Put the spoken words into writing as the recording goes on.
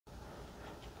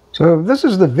So this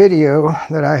is the video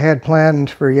that I had planned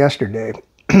for yesterday.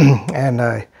 And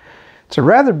it's a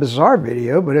rather bizarre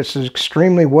video, but it's an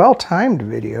extremely well-timed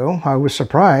video. I was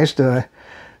surprised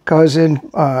because in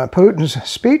Putin's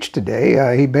speech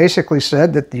today, he basically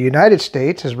said that the United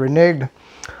States has reneged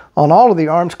on all of the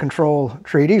arms control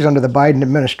treaties under the Biden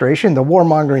administration, the War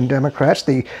Mongering Democrats,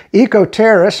 the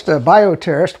eco-terrorist,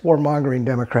 bioterrorist War Mongering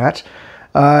Democrats,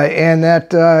 and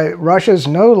that Russia's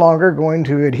no longer going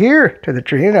to adhere to the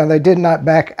treaty. Now, they did not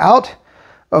back out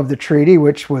of the treaty,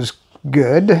 which was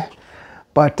good,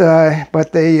 but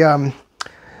they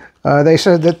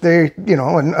said that they,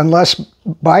 unless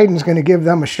Biden's going to give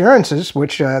them assurances,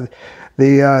 which the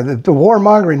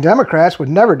warmongering Democrats would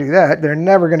never do that. They're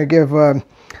never going to give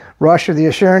Russia the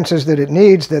assurances that it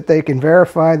needs that they can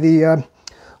verify the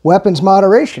weapons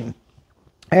moderation.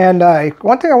 And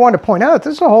one thing I wanted to point out,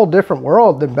 this is a whole different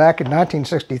world than back in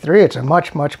 1963. It's a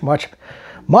much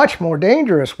more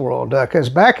dangerous world, because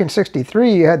back in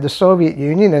 63, you had the Soviet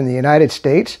Union and the United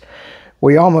States.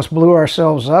 We almost blew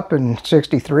ourselves up in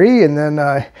 63, and then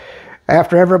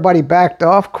after everybody backed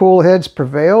off, cool heads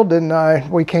prevailed,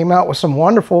 and we came out with some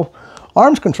wonderful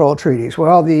arms control treaties.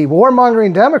 Well, the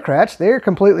warmongering Democrats, they're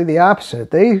completely the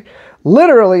opposite. They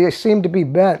literally seem to be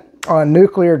bent on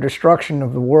nuclear destruction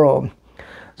of the world.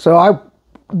 So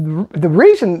the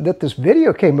reason that this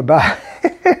video came about,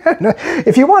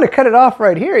 if you want to cut it off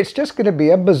right here, it's just going to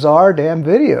be a bizarre damn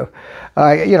video.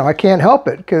 I can't help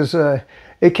it, because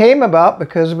it came about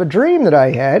because of a dream that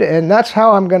I had, and that's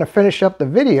how I'm going to finish up the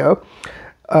video.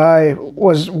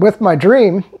 Was with my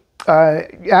dream,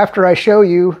 after I show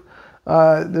you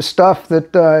the stuff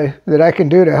that I can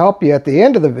do to help you at the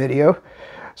end of the video.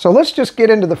 So let's just get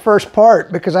into the first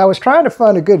part, because I was trying to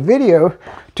find a good video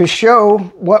to show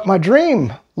what my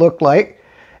dream looked like.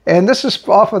 And this is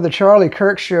off of the Charlie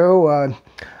Kirk show.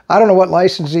 I don't know what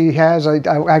license he has.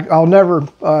 I'll never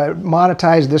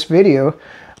monetize this video,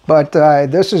 but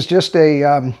this is just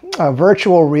a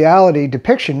virtual reality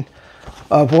depiction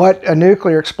of what a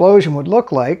nuclear explosion would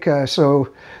look like. So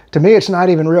to me, it's not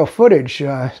even real footage.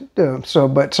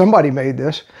 But somebody made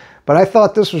this. But I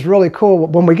thought this was really cool.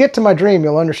 When we get to my dream,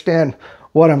 you'll understand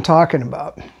what I'm talking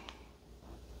about.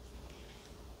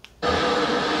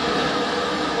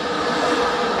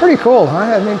 Pretty cool, huh?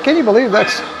 I mean, can you believe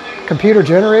that's computer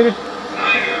generated? 9,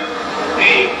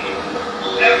 8,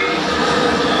 7,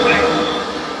 6,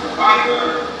 5,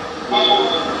 4,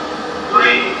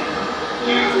 3,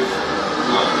 2,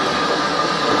 1.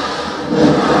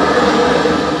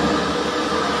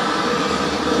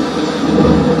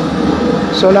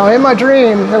 So now in my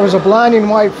dream, there was a blinding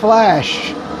white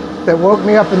flash that woke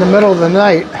me up in the middle of the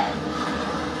night.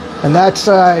 And that's,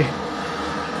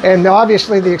 and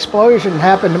obviously the explosion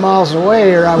happened miles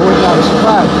away, or I would not have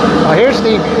survived. Now here's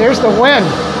the wind.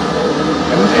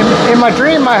 In my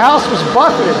dream, my house was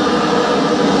buffeted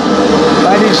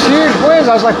by these huge winds.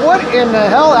 I was like, what in the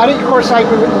hell? Of course, I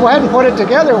hadn't put it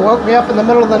together. It woke me up in the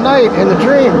middle of the night in the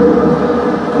dream.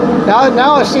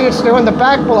 Now I see it's doing the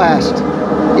backblast.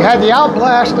 You had the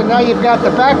outblast, and now you've got the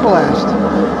backblast.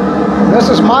 This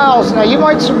is miles. Now, you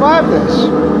might survive this,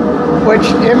 which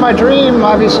in my dream,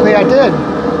 obviously, I did.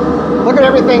 Look at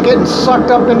everything getting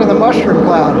sucked up into the mushroom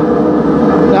cloud.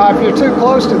 Now, if you're too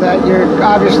close to that, you're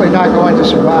obviously not going to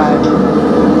survive.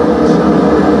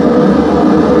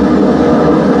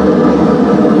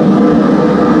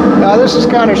 Now, this is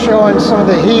kind of showing some of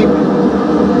the heat.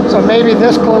 So maybe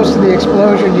this close to the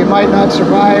explosion, you might not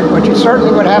survive, but you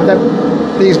certainly would have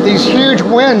these huge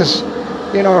winds,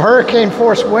 hurricane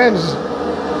force winds,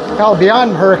 hell,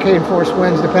 beyond hurricane force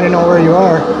winds, depending on where you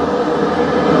are.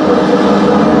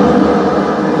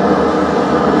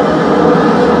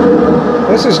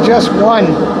 This is just one.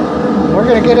 We're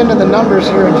going to get into the numbers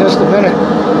here in just a minute.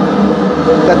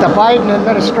 That the Biden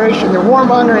administration, the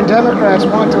warmongering Democrats,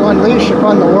 want to unleash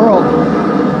upon the world.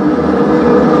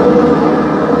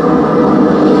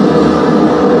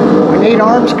 We need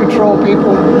arms control,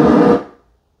 people.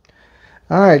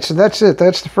 All right, so that's it.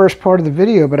 That's the first part of the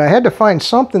video, but I had to find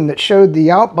something that showed the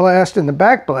outblast and the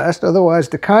backblast. Otherwise,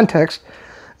 the context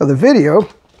of the video,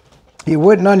 you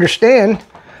wouldn't understand,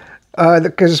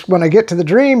 because when I get to the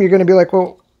dream, you're going to be like,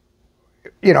 well,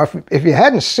 if you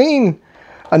hadn't seen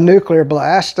a nuclear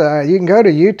blast, you can go to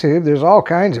YouTube. There's all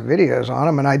kinds of videos on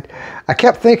them, and I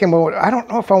kept thinking, well, I don't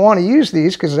know if I want to use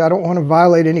these because I don't want to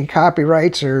violate any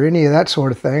copyrights or any of that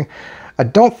sort of thing. I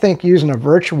don't think using a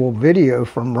virtual video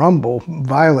from Rumble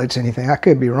violates anything. I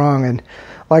could be wrong, and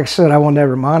like I said, I will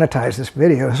never monetize this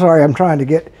video. Sorry, I'm trying to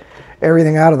get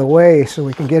everything out of the way so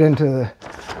we can get into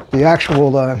the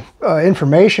actual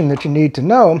information that you need to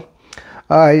know.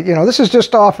 This is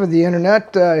just off of the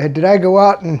internet. Did I go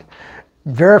out and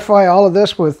verify all of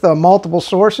this with multiple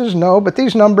sources? No, but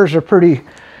these numbers are pretty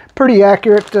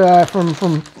accurate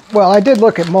from. Well, I did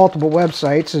look at multiple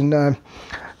websites, and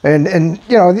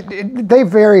they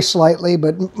vary slightly,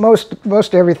 but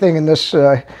most everything in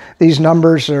these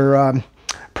numbers are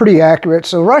pretty accurate.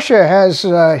 So Russia has,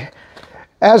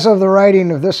 as of the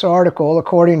writing of this article,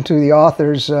 according to the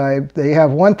authors, they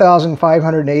have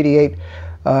 1,588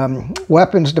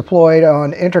 weapons deployed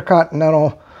on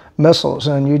intercontinental missiles,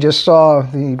 and you just saw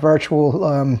the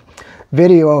virtual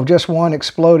video of just one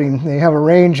exploding. They have a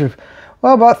range of,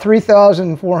 well, about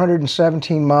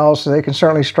 3,417 miles, so they can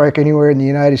certainly strike anywhere in the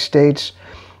United States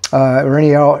or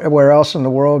anywhere else in the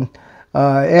world.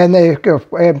 And they,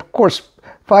 of course,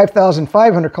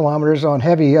 5,500 kilometers on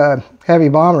heavy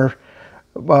bomber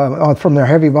from their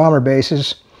heavy bomber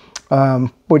bases,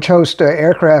 which host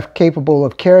aircraft capable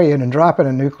of carrying and dropping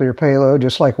a nuclear payload,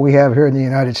 just like we have here in the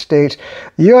United States.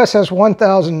 The U.S. has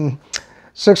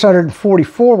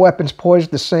 1,644 weapons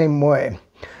poised the same way.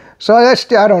 So I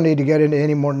don't need to get into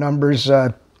any more numbers.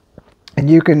 And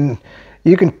you can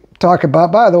talk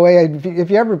about, by the way, if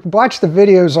you ever watch the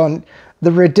videos on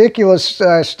the ridiculous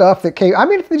stuff that came, I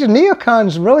mean, if these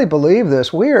neocons really believe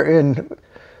this,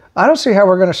 I don't see how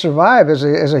we're going to survive as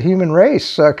a human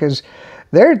race, because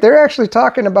they're actually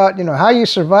talking about, how you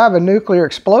survive a nuclear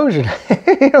explosion,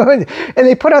 and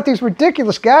they put out these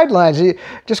ridiculous guidelines. You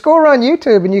just go around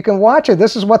YouTube and you can watch it.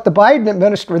 This is what the Biden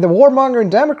administration, the War Mongering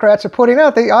Democrats are putting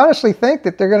out. They honestly think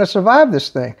that they're going to survive this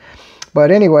thing.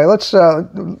 But anyway, let's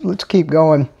keep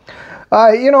going.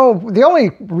 The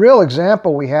only real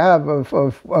example we have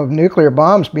of nuclear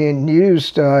bombs being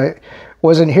used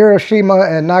was in Hiroshima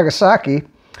and Nagasaki.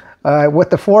 With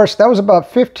the force, that was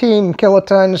about 15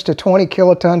 kilotons to 20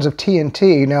 kilotons of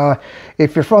TNT. Now,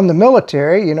 if you're from the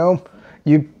military,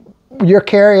 you're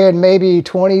carrying maybe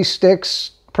 20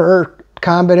 sticks per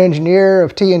combat engineer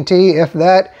of TNT, if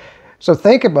that. So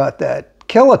think about that,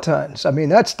 kilotons. I mean,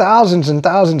 that's thousands and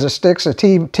thousands of sticks of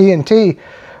TNT.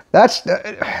 That's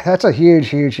a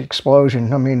huge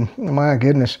explosion. I mean, my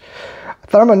goodness.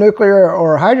 Thermonuclear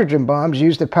or hydrogen bombs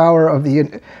use the power of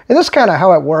and this is kind of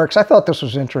how it works. I thought this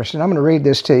was interesting. I'm going to read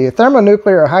this to you.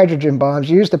 Thermonuclear or hydrogen bombs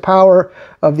use the power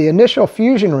of the initial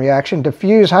fusion reaction to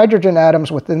fuse hydrogen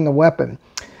atoms within the weapon.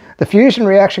 The fusion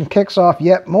reaction kicks off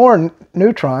yet more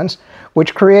neutrons,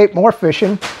 which create more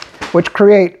fission, which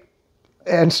create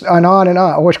and on and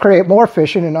on, which create more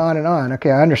fission and on and on.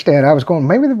 Okay, I understand. I was going,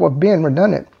 maybe they were being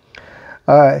redundant.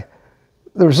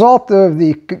 The result of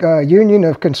the Union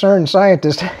of Concerned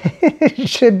Scientists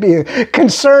should be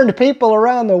concerned people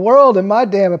around the world, in my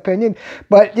damn opinion.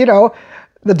 But,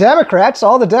 the Democrats,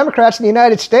 all the Democrats in the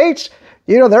United States,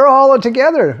 they're all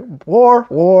together. War,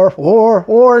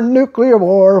 nuclear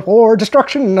war,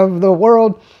 destruction of the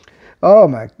world. Oh,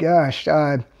 my gosh.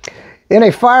 In a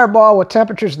fireball with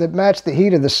temperatures that match the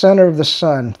heat of the center of the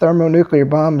sun, thermonuclear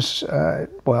bombs,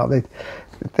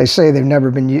 they say they've never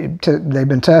been used. They've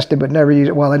been tested, but never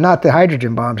used. Well, not the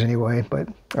hydrogen bombs anyway. But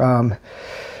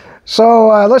so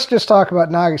let's just talk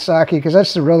about Nagasaki, because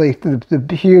that's the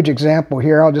huge example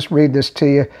here. I'll just read this to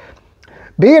you.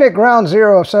 Being at ground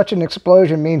zero of such an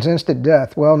explosion means instant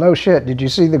death. Well, no shit. Did you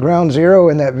see the ground zero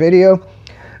in that video?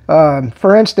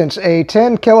 For instance, a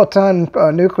 10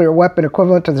 kiloton nuclear weapon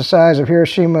equivalent to the size of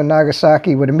Hiroshima and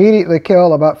Nagasaki would immediately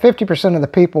kill about 50% of the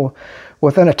people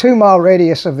within a 2-mile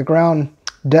radius of the ground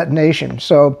detonation.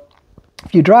 So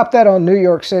if you drop that on New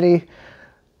York City,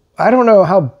 I don't know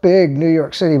how big New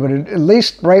York City, but at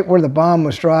least right where the bomb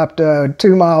was dropped,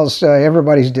 2 miles,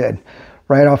 everybody's dead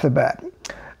right off the bat.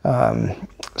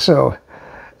 So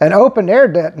an open air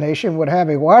detonation would have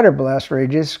a wider blast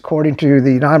radius, according to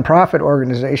the nonprofit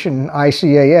organization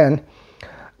ICAN.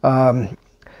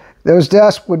 Those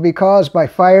deaths would be caused by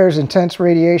fires, intense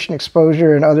radiation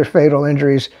exposure, and other fatal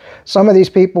injuries. Some of these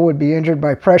people would be injured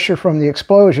by pressure from the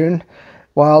explosion,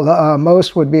 while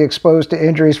most would be exposed to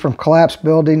injuries from collapsed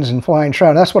buildings and flying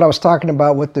shroud. That's what I was talking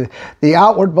about with the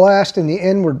outward blast and the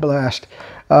inward blast.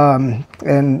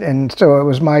 And so it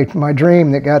was my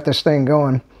dream that got this thing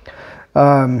going.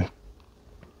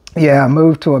 Yeah,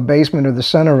 move to a basement or the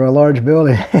center of a large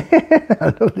building.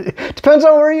 Depends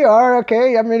on where you are.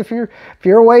 Okay, I mean, if you're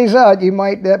a ways out,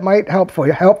 that might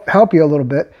help you a little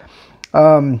bit.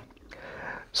 And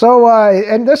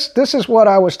this is what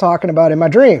I was talking about in my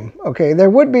dream. Okay, there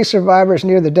would be survivors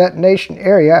near the detonation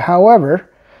area. However,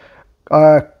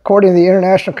 according to the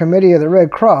International Committee of the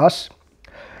Red Cross,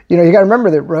 you got to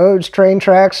remember that roads, train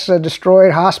tracks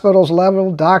destroyed, hospitals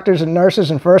leveled, doctors and nurses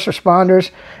and first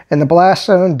responders in the blast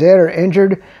zone dead or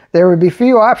injured. There would be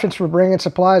few options for bringing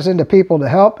supplies into people to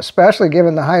help, especially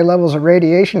given the high levels of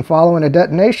radiation following a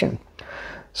detonation.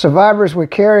 Survivors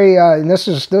would carry, and this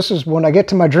is when I get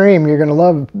to my dream, you're going to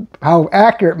love how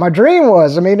accurate my dream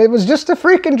was. I mean, it was just a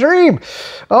freaking dream.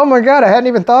 Oh my God, I hadn't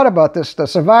even thought about this. The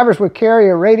survivors would carry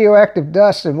a radioactive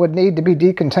dust and would need to be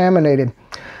decontaminated.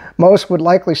 Most would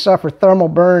likely suffer thermal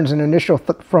burns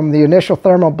from the initial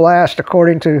thermal blast,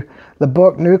 according to the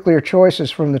book Nuclear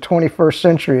Choices from the 21st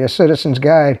Century, A Citizen's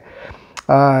Guide.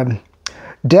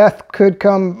 Death could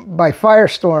come by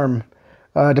firestorm,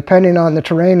 depending on the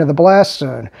terrain of the blast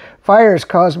zone. Fires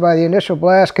caused by the initial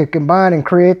blast could combine and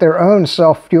create their own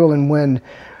self-fueling wind,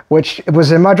 which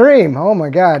was in my dream. Oh my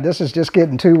God, this is just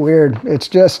getting too weird. It's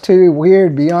just too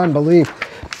weird beyond belief.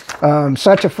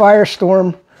 Such a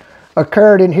firestorm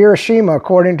occurred in Hiroshima,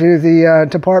 according to the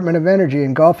Department of Energy,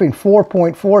 engulfing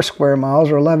 4.4 square miles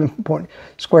or 11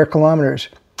 square kilometers.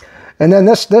 And then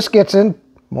this gets in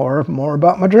more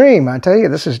about my dream. I tell you,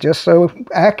 this is just so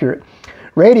accurate.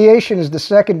 Radiation is the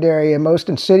secondary and most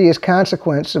insidious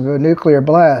consequence of a nuclear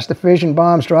blast. The fission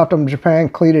bombs dropped on Japan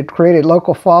created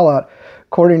local fallout,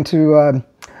 according to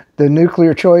the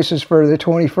Nuclear Choices for the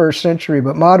 21st Century.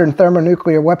 But modern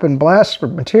thermonuclear weapon blasts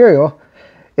material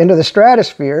into the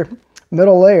stratosphere,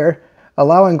 middle layer,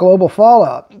 allowing global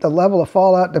fallout. The level of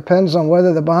fallout depends on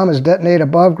whether the bomb is detonated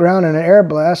above ground in an air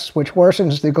blast, which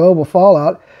worsens the global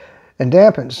fallout and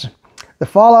dampens. The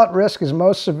fallout risk is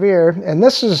most severe, and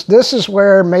this is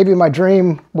where maybe my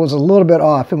dream was a little bit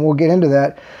off, and we'll get into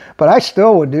that, but I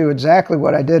still would do exactly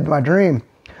what I did in my dream.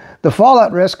 The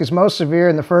fallout risk is most severe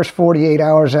in the first 48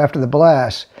 hours after the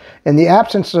blast. In the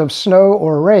absence of snow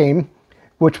or rain,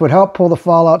 which would help pull the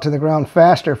fallout to the ground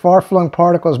faster, far-flung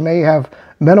particles may have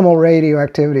minimal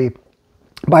radioactivity.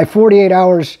 By 48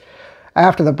 hours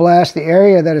after the blast, the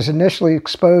area that is initially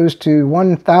exposed to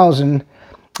 1,000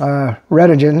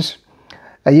 radigens,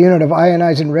 a unit of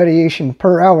ionizing radiation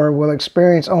per hour, will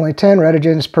experience only 10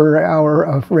 radigens per hour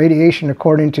of radiation,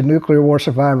 according to nuclear war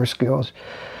survivor skills.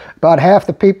 About half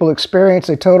the people experience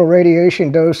a total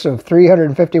radiation dose of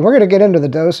 350. We're going to get into the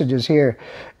dosages here,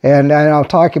 and I'll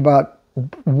talk about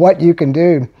what you can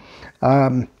do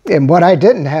and what I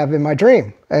didn't have in my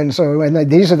dream. And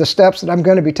these are the steps that I'm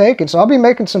going to be taking. So I'll be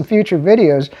making some future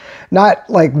videos, not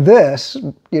like this,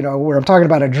 where I'm talking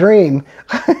about a dream.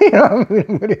 I'm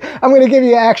going to give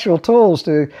you actual tools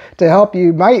to help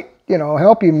you,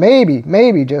 help you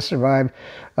maybe just survive,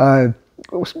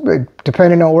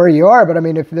 depending on where you are. But I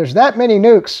mean, if there's that many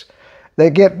nukes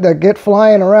that get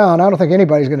flying around, I don't think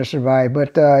anybody's going to survive.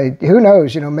 But who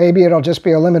knows? Maybe it'll just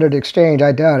be a limited exchange.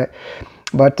 I doubt it.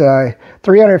 But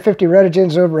 350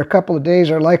 radigens over a couple of days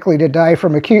are likely to die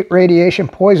from acute radiation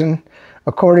poison,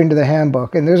 according to the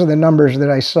handbook. And those are the numbers that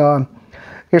I saw.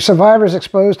 Your survivors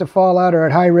exposed to fallout are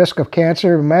at high risk of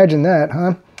cancer. Imagine that,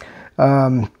 huh?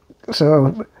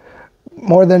 So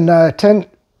more than 10...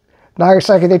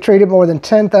 Nagasaki, they treated more than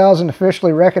 10,000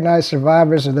 officially recognized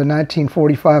survivors of the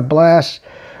 1945 blast,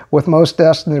 with most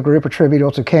deaths in the group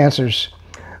attributable to cancers.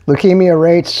 Leukemia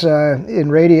rates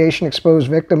in radiation-exposed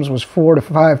victims was 4 to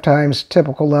 5 times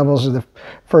typical levels of the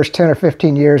first 10 or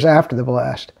 15 years after the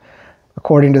blast,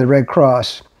 according to the Red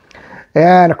Cross.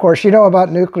 And, of course, you know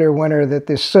about nuclear winter, that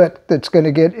this soot that's going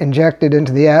to get injected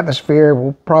into the atmosphere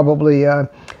will probably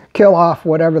kill off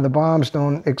whatever the bombs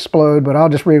don't explode, but I'll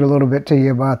just read a little bit to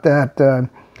you about that.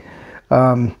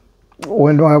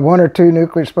 When 1 or 2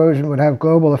 nuclear explosions would have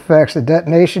global effects, the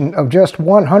detonation of just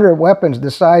 100 weapons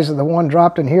the size of the one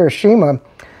dropped in Hiroshima,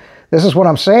 this is what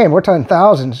I'm saying, we're talking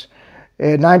thousands,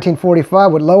 in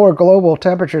 1945 would lower global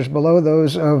temperatures below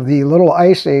those of the little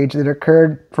ice age that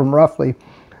occurred from roughly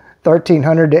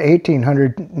 1300 to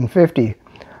 1850,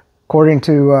 according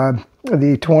to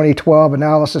the 2012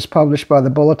 analysis published by the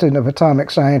Bulletin of Atomic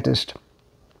Scientists.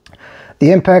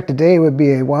 The impact today would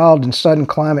be a wild and sudden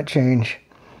climate change.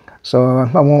 So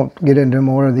I won't get into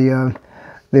more of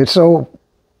so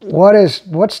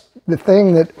what's the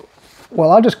thing that, well,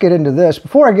 I'll just get into this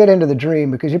before I get into the dream,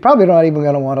 because you're probably not even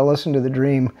going to want to listen to the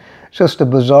dream. It's just a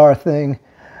bizarre thing.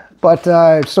 But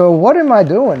so what am I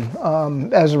doing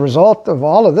as a result of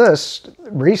all of this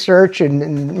research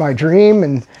and my dream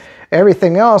and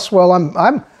everything else? Well, I'm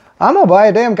gonna buy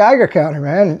a damn Geiger counter,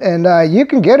 man, and you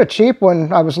can get a cheap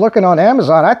one. I was looking on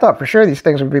Amazon. I thought for sure these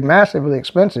things would be massively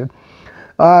expensive,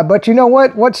 but you know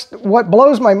what? What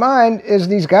blows my mind is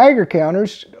these Geiger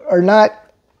counters are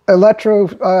not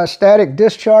electrostatic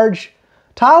discharge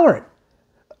tolerant.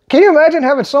 Can you imagine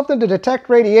having something to detect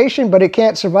radiation, but it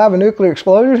can't survive a nuclear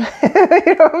explosion?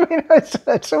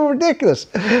 It's so ridiculous.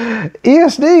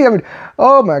 ESD, I mean,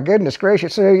 oh my goodness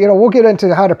gracious. So, we'll get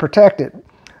into how to protect it.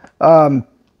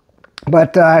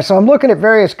 But so I'm looking at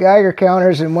various Geiger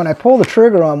counters, and when I pull the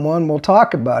trigger on one, we'll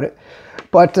talk about it.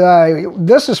 But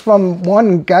this is from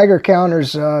one Geiger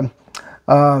counter's,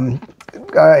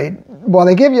 well,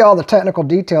 they give you all the technical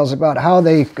details about how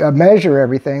they measure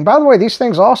everything. By the way, these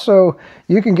things also,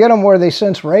 you can get them where they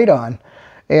sense radon.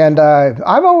 And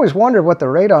I've always wondered what the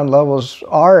radon levels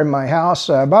are in my house.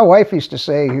 My wife used to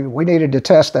say we needed to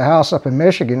test the house up in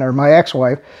Michigan, or my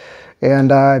ex-wife. And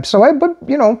but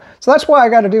you know, so that's why I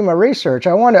got to do my research.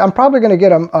 I'm probably going to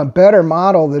get a better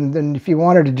model than if you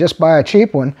wanted to just buy a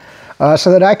cheap one,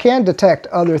 so that I can detect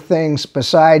other things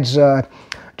besides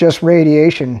just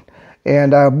radiation.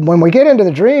 And when we get into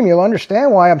the dream, you'll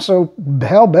understand why I'm so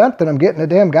hell-bent that I'm getting a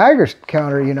damn Geiger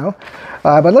counter, you know.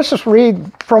 But let's just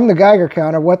read from the Geiger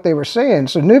counter what they were saying.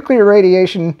 So nuclear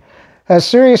radiation has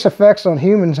serious effects on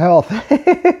human health.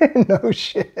 No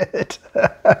shit.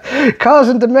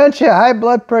 Causing dementia, high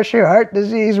blood pressure, heart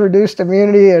disease, reduced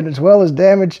immunity, and as well as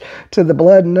damage to the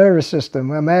blood and nervous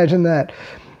system. Imagine that.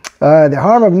 The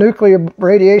harm of nuclear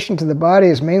radiation to the body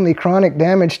is mainly chronic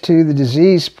damage to the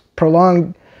disease,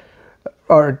 prolonged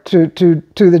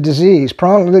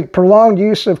prolonged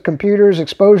use of computers,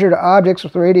 exposure to objects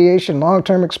with radiation,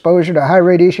 long-term exposure to high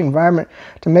radiation environment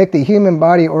to make the human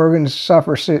body organs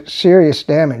suffer serious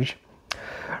damage.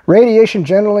 Radiation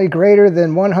generally greater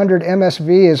than 100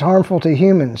 MSV is harmful to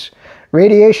humans.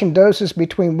 Radiation doses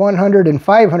between 100 and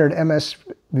 500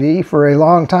 MSV for a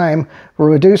long time will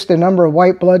reduce the number of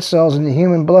white blood cells in the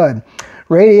human blood.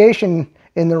 Radiation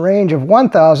in the range of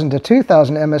 1,000 to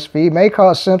 2,000 MSV may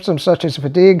cause symptoms such as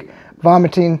fatigue,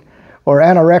 vomiting, or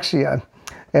anorexia.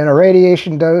 In a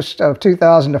radiation dose of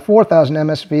 2,000 to 4,000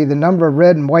 MSV, the number of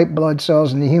red and white blood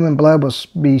cells in the human blood will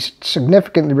be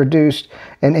significantly reduced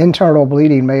and internal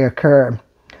bleeding may occur.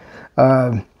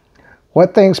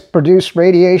 What things produce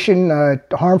radiation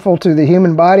harmful to the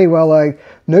human body? Well, like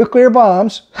nuclear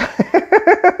bombs,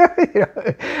 you know,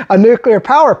 a nuclear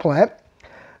power plant,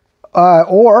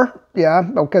 yeah,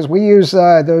 because we use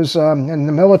those in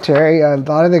the military. A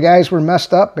lot of the guys were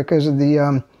messed up because of we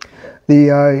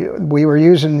were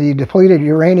using the depleted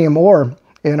uranium ore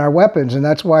in our weapons, and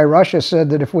that's why Russia said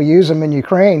that if we use them in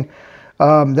Ukraine,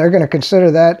 they're going to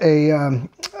consider that a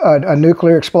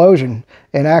nuclear explosion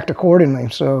and act accordingly.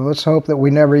 So let's hope that we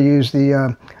never use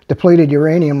the depleted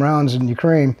uranium rounds in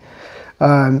Ukraine.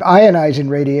 Ionizing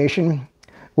radiation,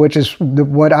 which is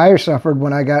what I suffered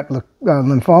when I got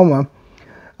lymphoma.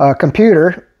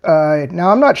 Computer. Now,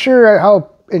 I'm not sure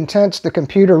how intense the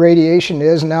computer radiation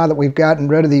is now that we've gotten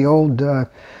rid of the old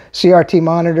CRT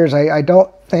monitors. I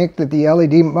don't think that the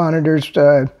LED monitors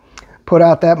put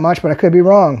out that much, but I could be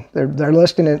wrong. They're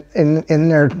listing it in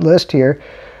their list here.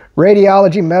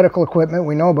 Radiology, medical equipment,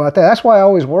 we know about that. That's why I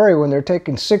always worry when they're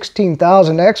taking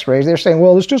 16,000 x-rays. They're saying,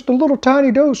 well, it's just a little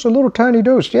tiny dose, a little tiny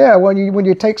dose. Yeah, when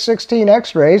you take 16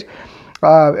 x-rays,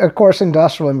 of course,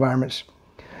 industrial environments.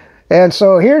 And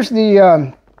so here's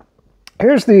the,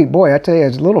 boy, I tell you,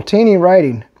 it's a little teeny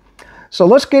writing. So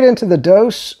let's get into the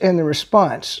dose and the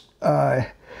response.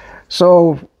 By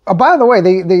the way,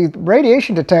 the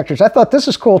radiation detectors, I thought this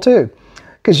is cool too,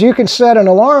 because you can set an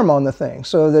alarm on the thing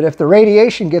so that if the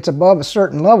radiation gets above a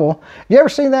certain level, you ever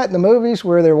seen that in the movies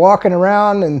where they're walking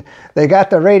around and they got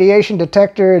the radiation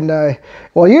detector and,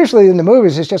 well, usually in the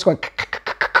movies it's just going,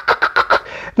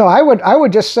 no, I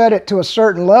would just set it to a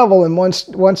certain level, and once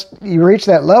you reach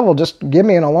that level, just give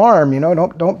me an alarm. You know,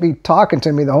 don't be talking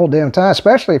to me the whole damn time,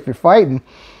 especially if you're fighting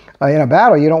in a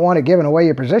battle. You don't want it giving away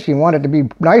your position. You want it to be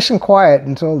nice and quiet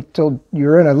until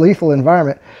you're in a lethal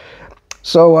environment.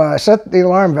 So set the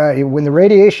alarm value. When the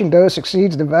radiation dose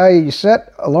exceeds the value, you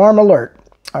set alarm alert.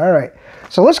 All right.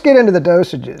 So let's get into the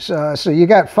dosages. So you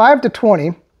got 5 to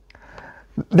 20.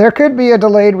 There could be a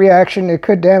delayed reaction. It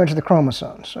could damage the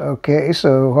chromosomes. Okay,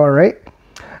 so all right.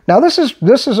 Now this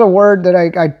is a word that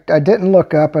I didn't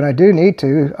look up, and I do need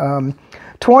to.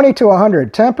 20 to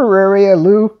 100, temporary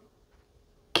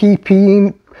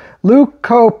leukopenia.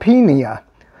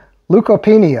 Leukopenia,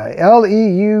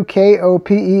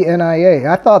 Leukopenia.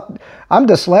 I thought, I'm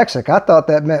dyslexic. I thought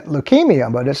that meant leukemia,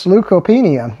 but it's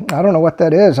leukopenia. I don't know what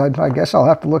that is. I guess I'll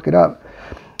have to look it up.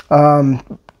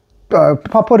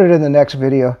 I'll put it in the next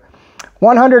video.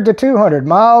 100 to 200,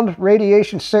 mild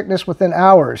radiation sickness within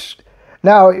hours.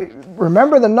 Now,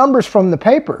 remember the numbers from the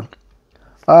paper,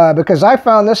 because I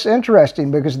found this interesting,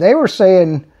 because they were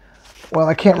saying, well,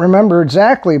 I can't remember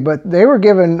exactly, but they were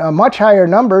given much higher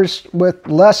numbers with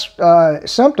less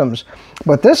symptoms.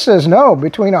 But this says no,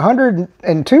 between 100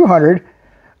 and 200,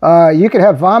 you could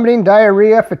have vomiting,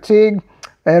 diarrhea, fatigue,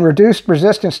 and reduced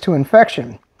resistance to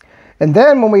infection. And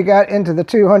then when we got into the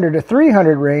 200 to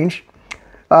 300 range,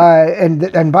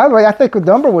 And by the way, I think the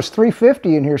number was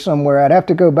 350 in here somewhere. I'd have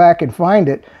to go back and find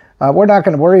it. We're not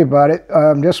going to worry about it.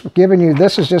 I'm just giving you,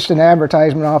 this is just an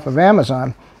advertisement off of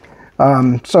Amazon.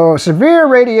 So severe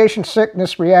radiation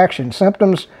sickness reaction.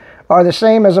 Symptoms are the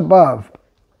same as above.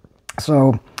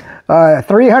 So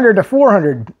 300 to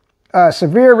 400,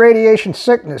 severe radiation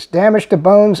sickness, damage to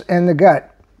bones and the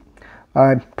gut.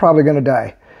 Probably going to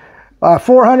die.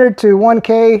 400 to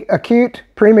 1K, acute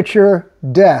premature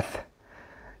death.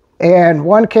 And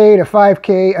 1K to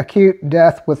 5K, acute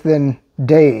death within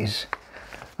days.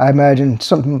 I imagine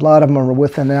a lot of them are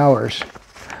within hours.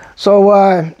 So,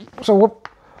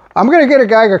 I'm going to get a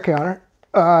Geiger counter,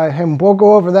 and we'll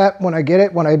go over that when I get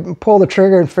it, when I pull the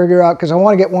trigger and figure out, because I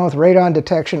want to get one with radon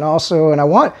detection also, and I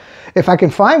want, if I can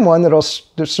find one that'll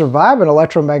survive an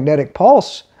electromagnetic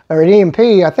pulse, or an EMP,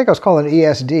 I think I was calling it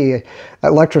ESD,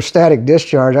 electrostatic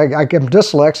discharge. I'm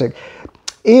dyslexic.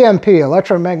 EMP,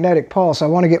 electromagnetic pulse, I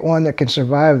want to get one that can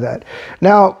survive that.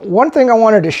 Now, one thing I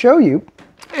wanted to show you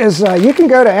is you can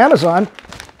go to Amazon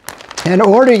and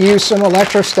order you some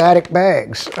electrostatic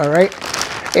bags, all right?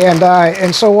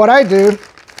 And so what I do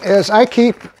is I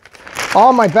keep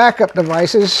all my backup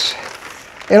devices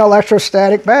in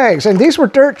electrostatic bags. And these were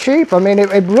dirt cheap. I mean,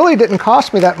 it really didn't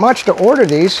cost me that much to order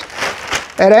these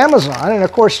at Amazon. And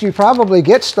of course, you probably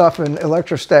get stuff in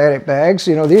electrostatic bags.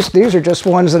 You know, these are just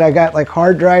ones that I got like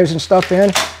hard drives and stuff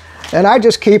in. And I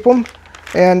just keep them,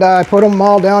 and I put them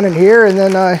all down in here, and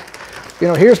then you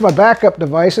know, here's my backup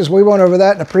devices. We went over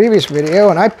that in a previous video,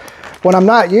 and when I'm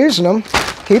not using them,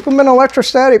 keep them in an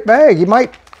electrostatic bag. You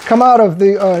might come out of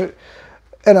the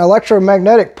an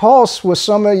electromagnetic pulse with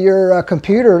some of your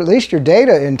computer, at least your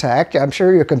data intact. I'm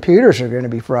sure your computers are going to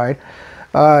be fried.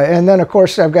 And then, of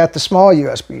course, I've got the small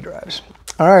USB drives.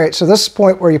 All right, so this is the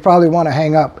point where you probably want to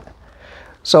hang up.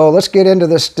 So let's get into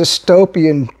this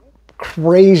dystopian,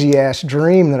 crazy-ass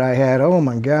dream that I had. Oh,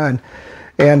 my God.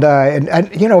 And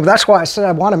you know, that's why I said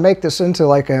I want to make this into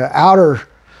like a Outer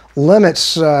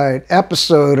Limits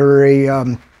episode, or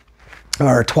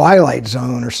a Twilight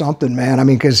Zone or something, man. I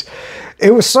mean, because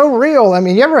it was so real. I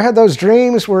mean, you ever had those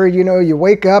dreams where, you know, you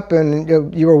wake up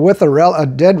and you were with a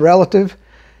dead relative,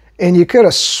 and you could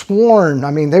have sworn,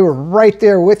 I mean, they were right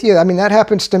there with you. I mean, that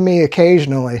happens to me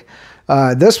occasionally.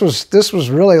 This was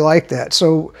really like that.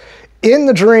 So in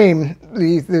the dream,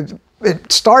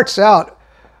 it starts out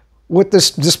with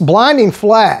this blinding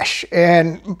flash,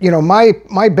 and you know,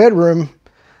 my bedroom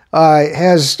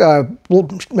has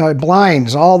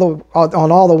blinds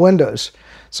on all the windows,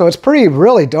 so it's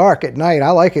really dark at night.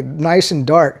 I like it nice and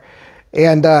dark,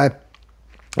 and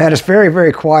it's very,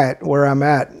 very quiet where I'm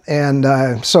at. And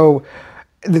so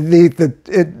in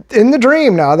the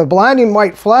dream now, the blinding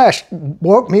white flash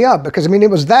woke me up, because I mean, it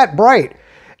was that bright.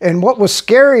 And what was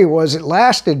scary was it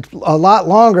lasted a lot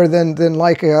longer than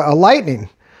like a lightning.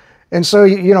 And so,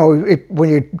 you know, when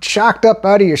you're shocked up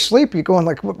out of your sleep, you're going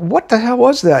like, what the hell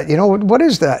was that? You know, what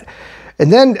is that?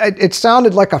 And then it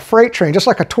sounded like a freight train, just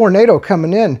like a tornado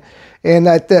coming in. And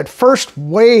that first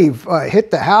wave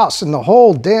hit the house, and the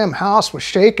whole damn house was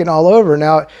shaking all over.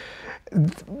 Now,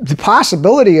 the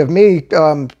possibility of me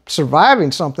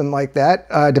surviving something like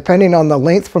that, depending on the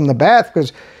length from the bath,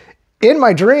 because in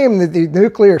my dream, the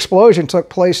nuclear explosion took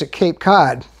place at Cape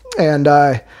Cod.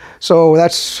 And so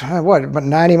that's, what, about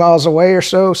 90 miles away or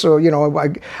so. So, you know,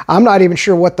 I'm not even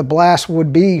sure what the blast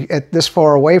would be at this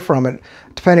far away from it,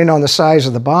 depending on the size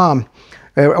of the bomb.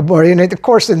 And of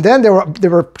course, and then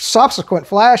there were subsequent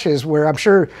flashes where I'm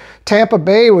sure Tampa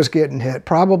Bay was getting hit,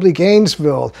 probably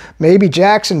Gainesville, maybe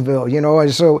Jacksonville, you know.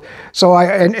 And so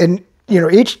you know,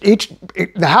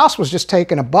 the house was just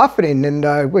taking a buffeting, and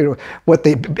what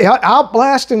the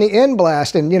outblast and the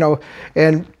inblast, and you know,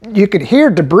 and you could hear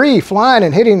debris flying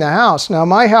and hitting the house. Now,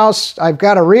 my house, I've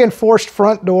got a reinforced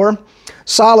front door,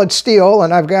 solid steel,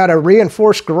 and I've got a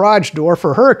reinforced garage door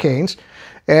for hurricanes.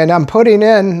 And I'm putting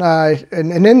in,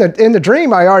 and in the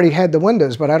dream, I already had the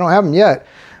windows, but I don't have them yet.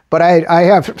 But I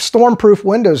have stormproof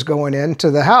windows going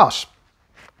into the house.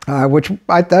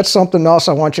 That's something else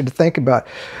I want you to think about.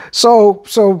 So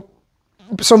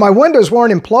my windows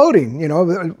weren't imploding, you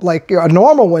know, like a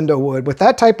normal window would. With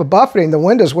that type of buffeting, the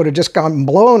windows would have just gone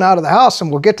blown out of the house, and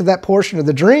we'll get to that portion of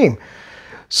the dream.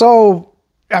 So,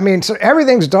 I mean, so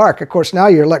everything's dark. Of course, now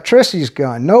your electricity's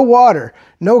gone. No water,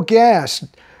 no gas,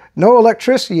 no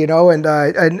electricity, you know, and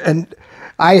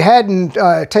I hadn't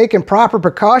taken proper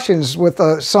precautions with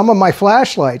some of my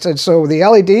flashlights, and so the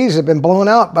LEDs have been blown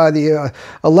out by the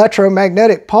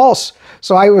electromagnetic pulse.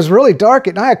 So I was really dark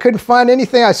at night. I couldn't find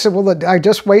anything. I said, well, I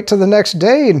just wait till the next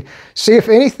day and see if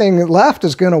anything left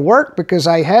is going to work, because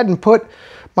I hadn't put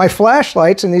my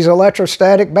flashlights in these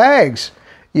electrostatic bags.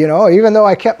 you know, even though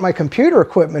I kept my computer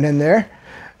equipment in there.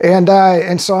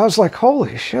 And so I was like,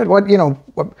 holy shit, what, you know,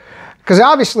 because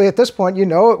obviously at this point, you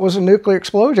know, it was a nuclear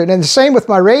explosion. And the same with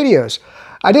my radios.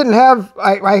 I didn't have,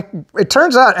 it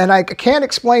turns out, and I can't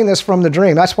explain this from the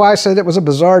dream. That's why I said it was a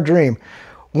bizarre dream.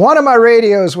 One of my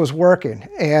radios was working,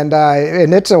 and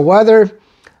it's a weather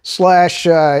 /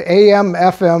 AM,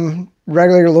 FM,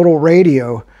 regular little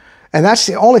radio. And that's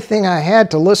the only thing I had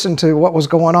to listen to what was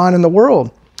going on in the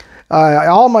world.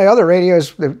 All my other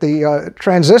radios, the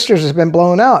transistors has been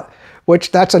blown out,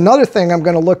 which that's another thing I'm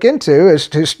going to look into, is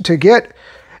to get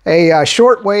a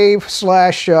shortwave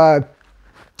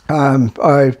 /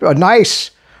 a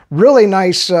nice, really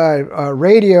nice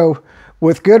radio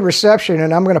with good reception,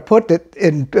 and I'm going to put it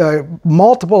in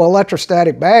multiple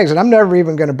electrostatic bags, and I'm never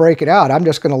even going to break it out. I'm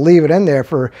just going to leave it in there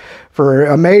for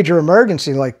a major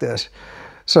emergency like this.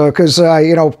 So, because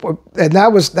you know, and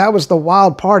that was the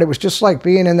wild part. It was just like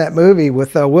being in that movie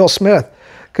with Will Smith,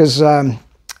 because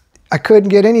I couldn't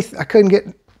get anything. I couldn't get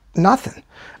nothing.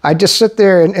 I just sit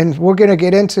there, and we're going to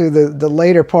get into the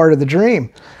later part of the dream.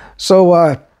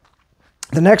 So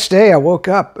the next day I woke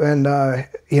up, and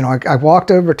you know, I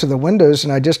walked over to the windows,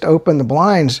 and I just opened the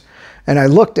blinds, and I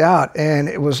looked out, and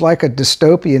it was like a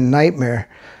dystopian nightmare.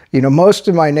 You know, most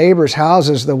of my neighbors'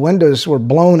 houses, the windows were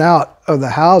blown out of the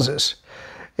houses.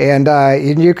 And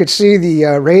you could see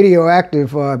the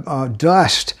radioactive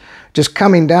dust just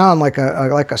coming down like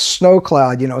a snow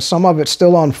cloud. You know, some of it's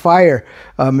still on fire,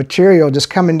 material just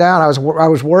coming down. I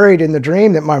was worried in the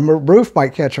dream that my roof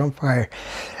might catch on fire.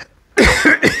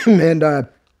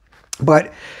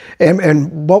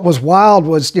 And what was wild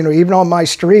was, you know, even on my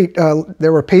street,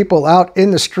 there were people out in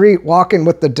the street walking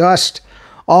with the dust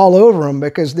all over them,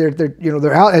 because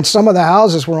they're out, and some of the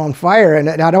houses were on fire, and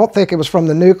I don't think it was from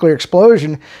the nuclear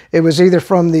explosion. It was either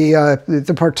from the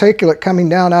particulate coming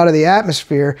down out of the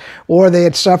atmosphere, or they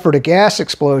had suffered a gas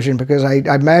explosion, because I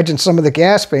imagine some of the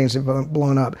gas veins had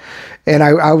blown up. And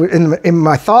in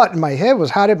my thought in my head was,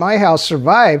 how did my house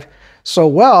survive so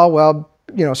well? Well,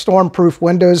 you know, storm-proof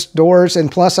windows, doors,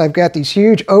 and plus I've got these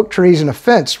huge oak trees and a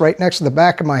fence right next to the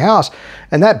back of my house,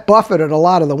 and that buffeted a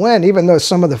lot of the wind, even though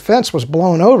some of the fence was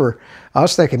blown over. I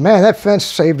was thinking, man, that fence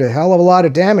saved a hell of a lot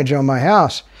of damage on my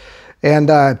house. And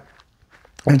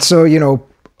so, you know,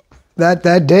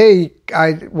 that day,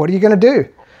 what are you going to do?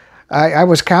 I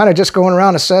was kind of just going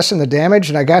around assessing the damage,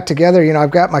 and I got together, you know,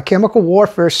 I've got my chemical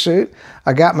warfare suit,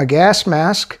 I got my gas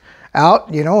mask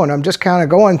out, you know, and I'm just kind of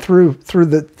going through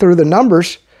the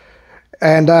numbers.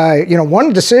 And you know,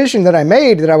 one decision that I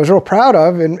made that I was real proud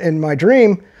of in my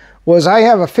dream was, I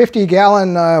have a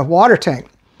 50-gallon water tank,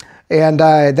 and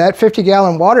that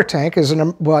 50-gallon water tank is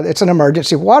it's an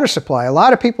emergency water supply. A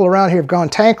lot of people around here have gone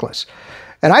tankless,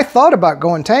 and I thought about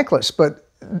going tankless, but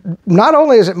not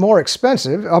only is it more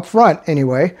expensive up front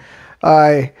anyway,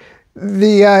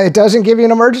 it doesn't give you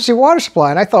an emergency water supply.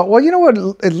 And I thought, well, you know what,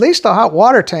 at least a hot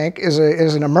water tank is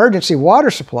an emergency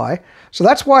water supply. So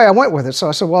that's why I went with it. So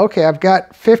I said, well, okay, I've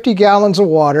got 50 gallons of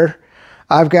water.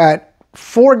 I've got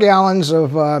 4 gallons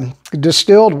of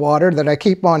distilled water that I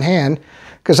keep on hand,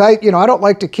 because I don't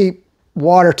like to keep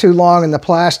water too long in the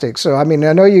plastic. So, I mean,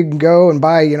 I know you can go and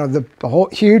buy, you know, the whole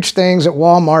huge things at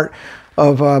Walmart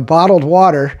of bottled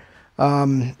water.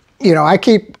 You know, I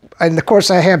keep, and of course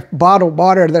I have bottled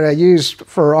water that I use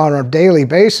on a daily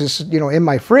basis, you know, in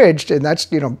my fridge, and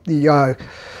that's, you know, the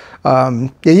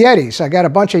Yetis. I got a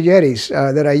bunch of Yetis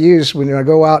that I use when I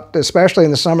go out, especially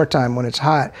in the summertime when it's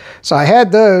hot. So I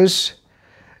had those,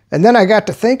 and then I got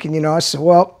to thinking, you know, I said,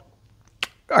 well,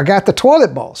 I got the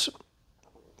toilet bowls,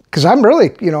 because I'm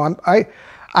really, you know,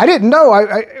 I didn't know,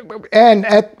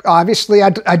 obviously I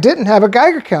didn't have a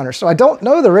Geiger counter, so I don't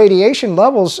know the radiation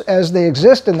levels as they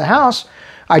exist in the house.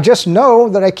 I just know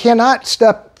that I cannot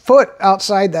step foot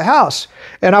outside the house.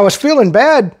 And I was feeling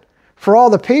bad for all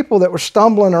the people that were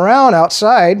stumbling around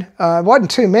outside. It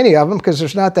wasn't too many of them, because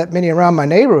there's not that many around my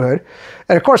neighborhood.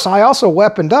 And of course, I also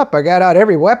weaponed up. I got out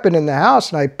every weapon in the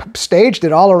house, and I staged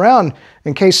it all around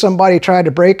in case somebody tried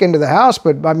to break into the house.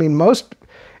 But I mean,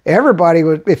 everybody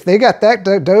would, if they got that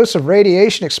dose of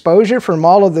radiation exposure from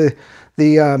all of the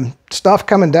stuff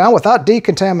coming down without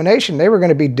decontamination, they were going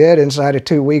to be dead inside of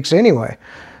 2 weeks anyway.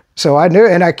 So I knew,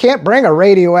 and I can't bring a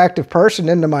radioactive person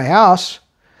into my house,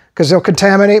 because they'll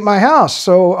contaminate my house.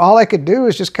 So all I could do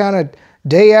is just kind of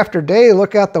day after day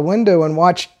look out the window and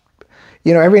watch,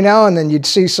 you know, every now and then you'd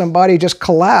see somebody just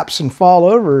collapse and fall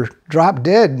over, drop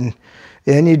dead,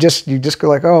 and you just go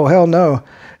like, oh, hell no.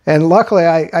 And luckily,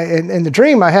 in the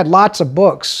dream, I had lots of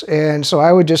books, and so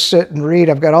I would just sit and read.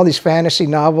 I've got all these fantasy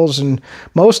novels, and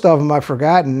most of them I've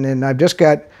forgotten, and I've just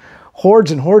got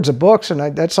hordes and hordes of books,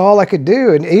 and that's all I could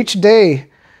do. And each day,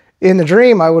 in the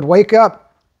dream, I would wake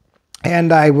up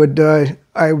and I would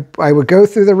go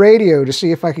through the radio to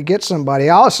see if I could get somebody.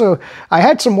 I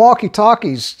had some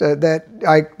walkie-talkies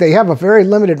they have a very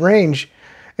limited range,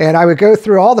 and I would go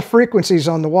through all the frequencies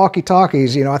on the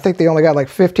walkie-talkies. I think they only got like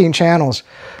 15 channels,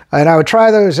 and I would try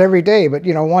those every day, but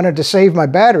wanted to save my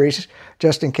batteries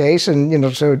just in case.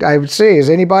 And so I would see, is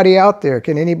anybody out there?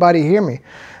 Can anybody hear me?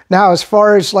 Now, as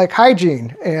far as like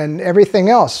hygiene and everything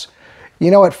else,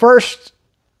 at first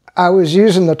I was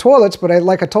using the toilets, but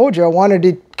like I told you, I wanted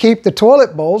to keep the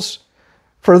toilet bowls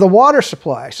for the water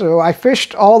supply. So I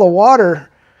fished all the water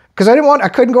because I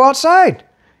couldn't go outside.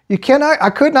 I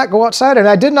could not go outside, and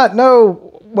I did not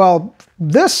know, well,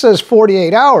 this says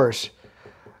 48 hours.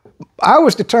 I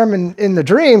was determined in the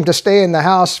dream to stay in the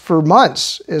house for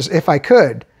months if I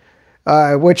could.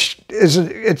 Which is,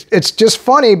 it's just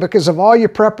funny because of all your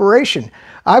preparation.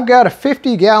 I've got a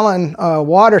 50-gallon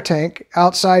water tank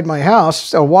outside my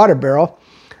house, a water barrel,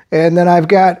 and then I've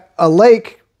got a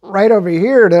lake right over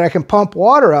here that I can pump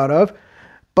water out of.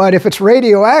 But if it's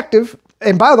radioactive,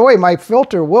 and by the way, my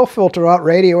filter will filter out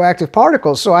radioactive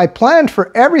particles. So I planned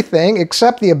for everything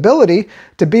except the ability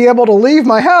to be able to leave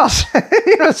my house,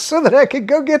 so that I could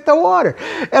go get the water.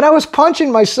 And I was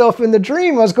punching myself in the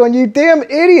dream. I was going, you damn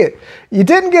idiot. You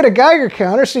didn't get a Geiger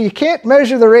counter, so you can't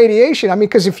measure the radiation. I mean,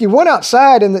 because if you went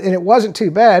outside and it wasn't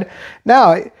too bad.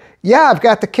 Now, yeah, I've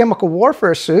got the chemical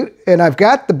warfare suit, and I've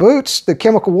got the boots, the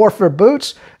chemical warfare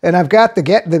boots, and I've got the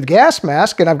gas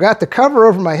mask, and I've got the cover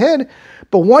over my head.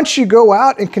 But once you go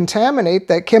out and contaminate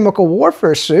that chemical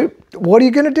warfare suit, what are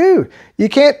you going to do? You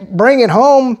can't bring it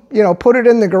home, put it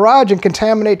in the garage and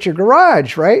contaminate your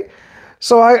garage, right?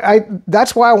 So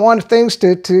that's why I wanted things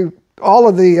to all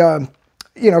of the,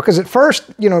 because at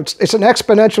first, it's an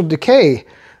exponential decay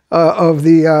of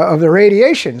the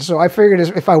radiation. So I figured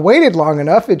if I waited long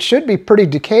enough, it should be pretty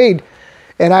decayed,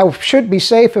 and I should be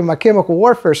safe in my chemical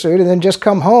warfare suit, and then just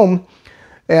come home.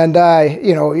 And, I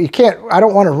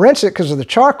don't want to rinse it because of the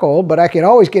charcoal, but I can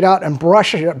always get out and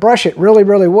brush it really,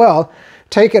 really well,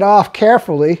 take it off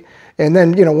carefully. And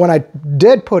then, when I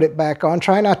did put it back on,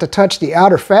 try not to touch the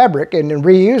outer fabric and then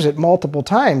reuse it multiple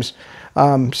times.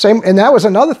 And that was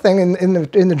another thing in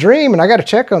the dream, and I got to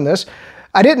check on this.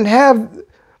 I didn't have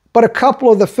but a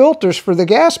couple of the filters for the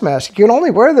gas mask. You can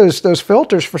only wear those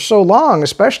filters for so long,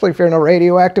 especially if you're in a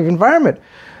radioactive environment.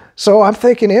 So I'm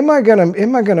thinking, am I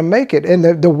gonna make it? And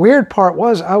the weird part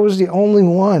was I was the only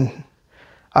one.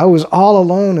 I was all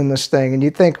alone in this thing. And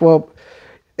you think, well,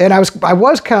 and I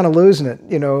was kind of losing it,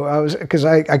 because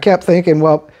I kept thinking,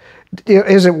 well,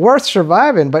 is it worth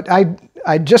surviving? But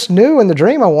I just knew in the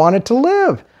dream I wanted to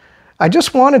live. I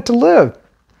just wanted to live.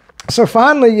 So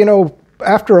finally,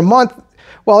 after a month,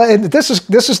 well, and this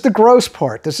is the gross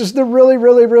part. This is the really,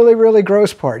 really, really, really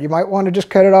gross part. You might want to just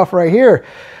cut it off right here.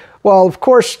 Well, of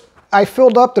course, I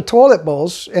filled up the toilet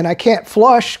bowls, and I can't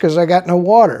flush because I got no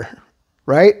water,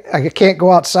 right? I can't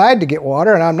go outside to get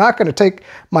water, and I'm not going to take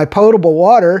my potable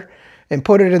water and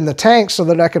put it in the tank so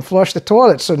that I can flush the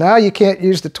toilets. So now you can't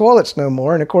use the toilets no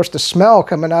more. And of course, the smell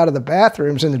coming out of the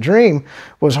bathrooms in the dream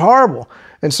was horrible.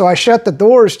 And so I shut the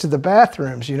doors to the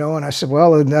bathrooms, and I said,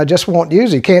 well, I just won't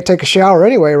use it. You can't take a shower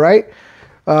anyway, right?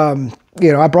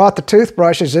 I brought the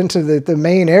toothbrushes into the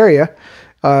main area.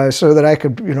 So that I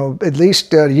could, at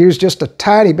least use just a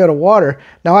tiny bit of water.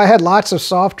 Now, I had lots of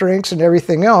soft drinks and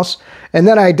everything else, and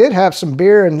then I did have some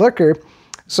beer and liquor.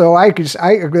 So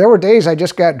there were days I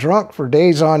just got drunk for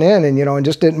days on end, and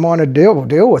just didn't want to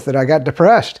deal with it. I got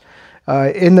depressed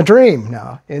in the dream.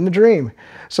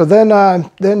 So then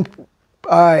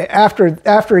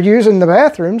after using the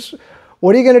bathrooms,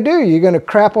 what are you going to do? You're going to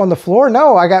crap on the floor?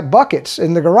 No, I got buckets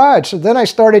in the garage. So then I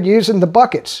started using the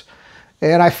buckets.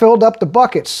 And I filled up the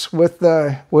buckets with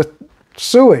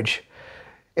sewage,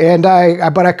 and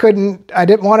but I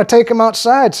didn't want to take them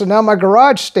outside. So now my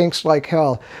garage stinks like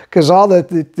hell because all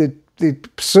the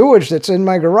sewage that's in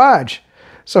my garage.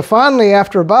 So finally,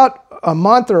 after about a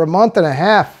month or a month and a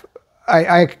half,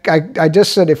 I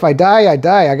just said, if I die, I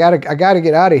die. I gotta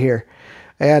get out of here.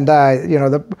 And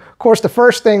of course, the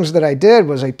first things that I did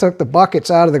was I took the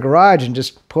buckets out of the garage and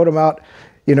just put them out,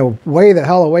 way the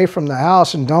hell away from the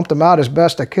house, and dumped them out as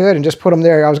best I could and just put them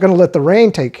there. I was going to let the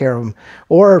rain take care of them,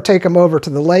 or take them over to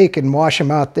the lake and wash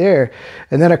them out there.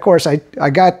 And then, of course, I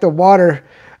got the water.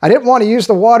 I didn't want to use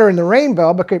the water in the rain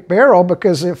barrel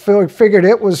because I figured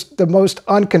it was the most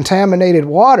uncontaminated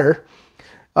water.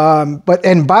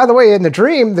 And by the way, in the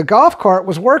dream, the golf cart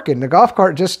was working. The golf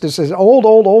cart just is an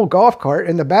old golf cart,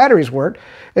 and the batteries worked.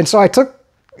 And so I took,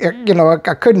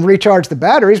 I couldn't recharge the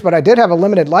batteries, but I did have a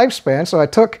limited lifespan. So I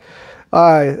took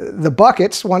the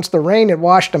buckets once the rain had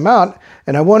washed them out,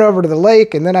 and I went over to the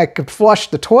lake, and then I could flush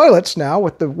the toilets now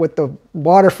with the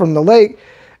water from the lake,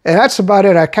 and that's about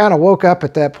it. I kind of woke up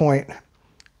at that point,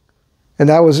 and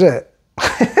that was it.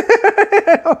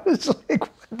 I was like,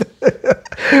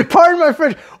 pardon my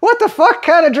French, what the fuck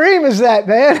kind of dream is that,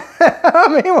 man? I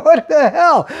mean, what the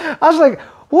hell? I was like,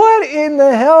 what in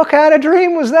the hell kind of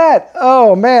dream was that?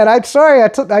 Oh man, I'm sorry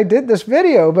I did this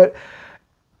video, but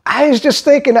I was just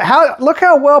thinking, look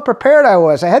how well prepared I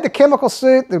was. I had the chemical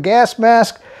suit, the gas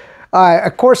mask.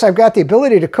 Of course, I've got the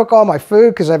ability to cook all my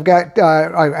food because I've got,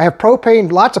 I have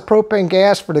propane, lots of propane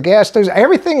gas for the gas stoves.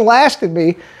 Everything lasted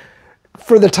me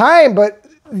for the time, but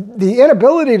the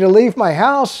inability to leave my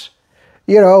house,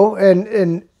 you know,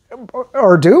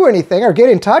 or do anything or get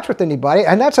in touch with anybody.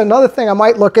 And that's another thing I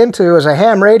might look into is a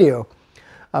ham radio.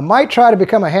 I might try to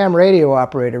become a ham radio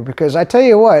operator because I tell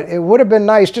you what, it would have been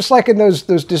nice, just like in those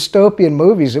dystopian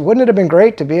movies, wouldn't it have been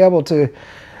great to be able to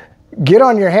get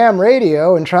on your ham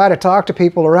radio and try to talk to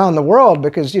people around the world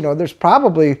because, you know, there's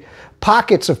probably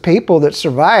pockets of people that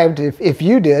survived if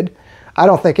you did. I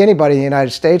don't think anybody in the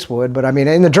United States would, but I mean,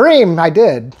 in the dream, I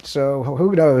did, so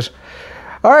who knows.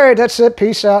 All right, that's it.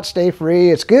 Peace out. Stay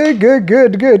free. It's good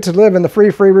to live in the free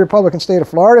Republican state of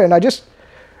Florida, and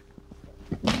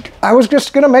I was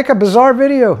just going to make a bizarre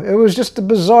video. It was just a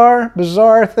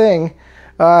bizarre thing.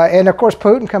 And of course,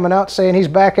 Putin coming out saying he's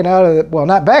backing out of well,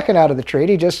 not backing out of the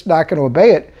treaty, just not going to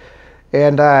obey it.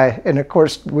 And of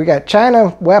course, we got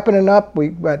China weaponing up. We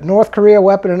got North Korea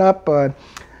weaponing up.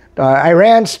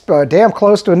 Iran's damn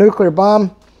close to a nuclear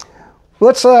bomb.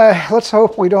 Let's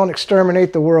hope we don't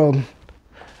exterminate the world.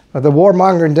 The War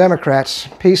Mongering Democrats.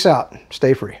 Peace out.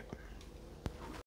 Stay free.